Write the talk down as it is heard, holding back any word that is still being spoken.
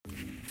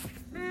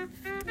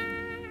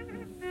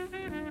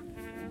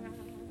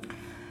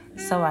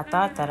So I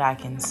thought that I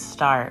can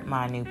start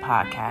my new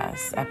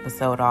podcast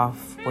episode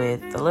off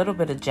with a little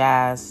bit of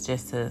jazz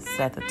just to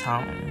set the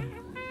tone.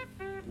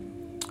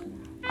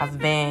 I've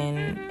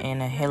been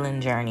in a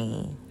healing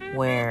journey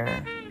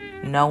where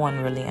no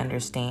one really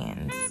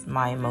understands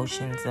my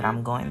emotions that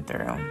I'm going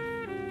through.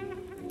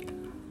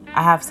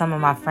 I have some of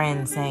my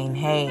friends saying,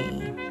 "Hey,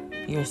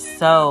 you're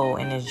so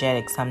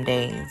energetic some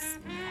days,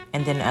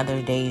 and then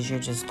other days you're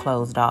just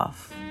closed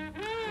off."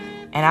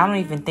 And I don't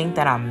even think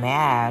that I'm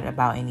mad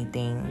about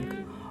anything.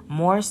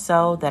 More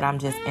so that I'm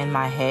just in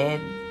my head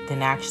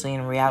than actually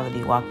in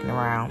reality walking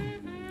around.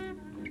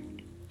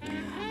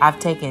 I've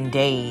taken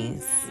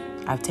days,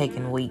 I've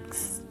taken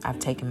weeks, I've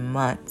taken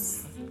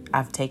months,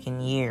 I've taken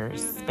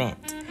years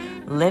spent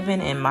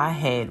living in my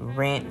head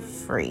rent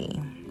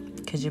free.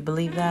 Could you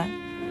believe that?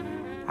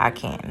 I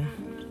can.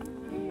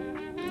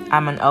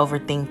 I'm an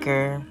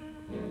overthinker.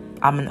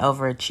 I'm an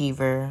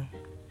overachiever.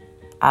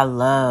 I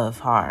love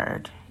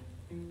hard.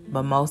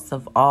 But most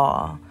of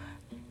all,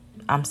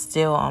 I'm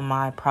still on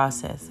my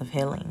process of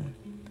healing.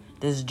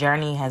 This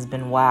journey has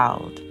been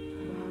wild.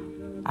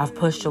 I've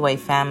pushed away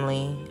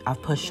family.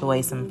 I've pushed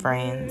away some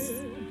friends.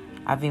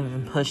 I've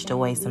even pushed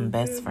away some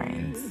best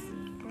friends.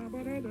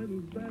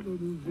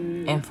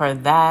 And for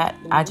that,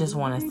 I just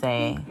want to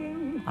say,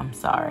 I'm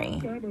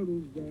sorry.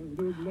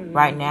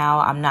 Right now,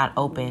 I'm not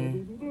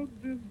open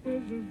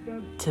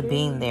to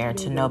being there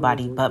to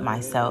nobody but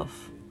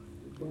myself.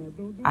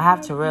 I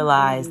have to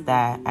realize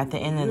that at the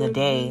end of the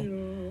day,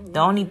 the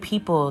only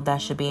people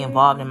that should be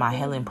involved in my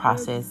healing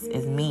process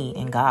is me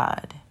and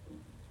God.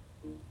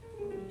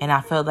 And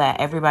I feel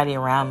that everybody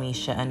around me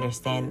should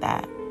understand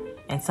that.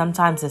 And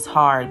sometimes it's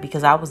hard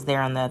because I was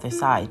there on the other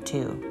side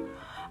too.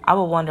 I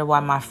would wonder why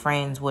my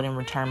friends wouldn't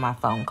return my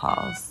phone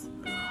calls,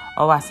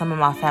 or why some of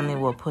my family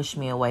would push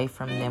me away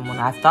from them when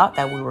I thought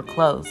that we were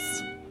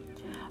close.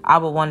 I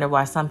would wonder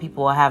why some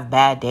people will have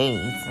bad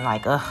days and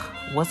like,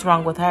 what's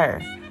wrong with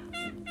her?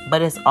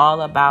 But it's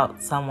all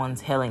about someone's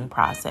healing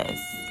process.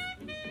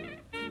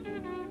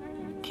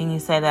 Can you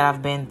say that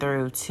I've been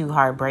through 2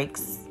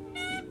 heartbreaks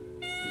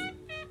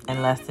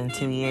in less than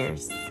 2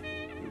 years?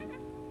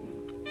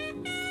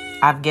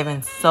 I've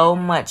given so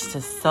much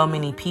to so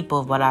many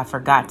people, but I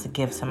forgot to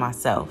give to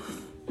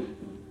myself.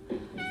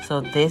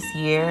 So this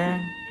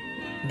year,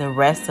 the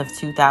rest of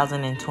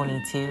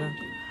 2022,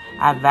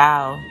 I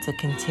vow to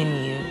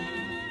continue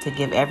to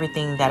give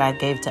everything that I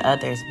gave to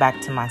others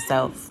back to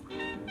myself.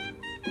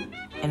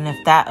 And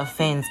if that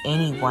offends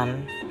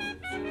anyone,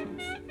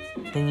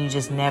 then you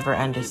just never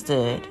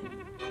understood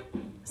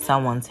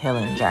someone's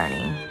healing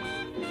journey.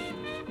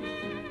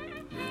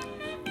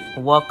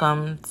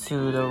 Welcome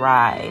to the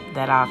ride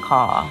that I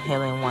call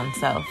healing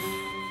oneself.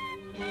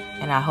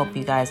 And I hope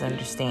you guys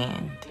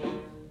understand.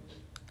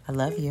 I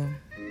love you.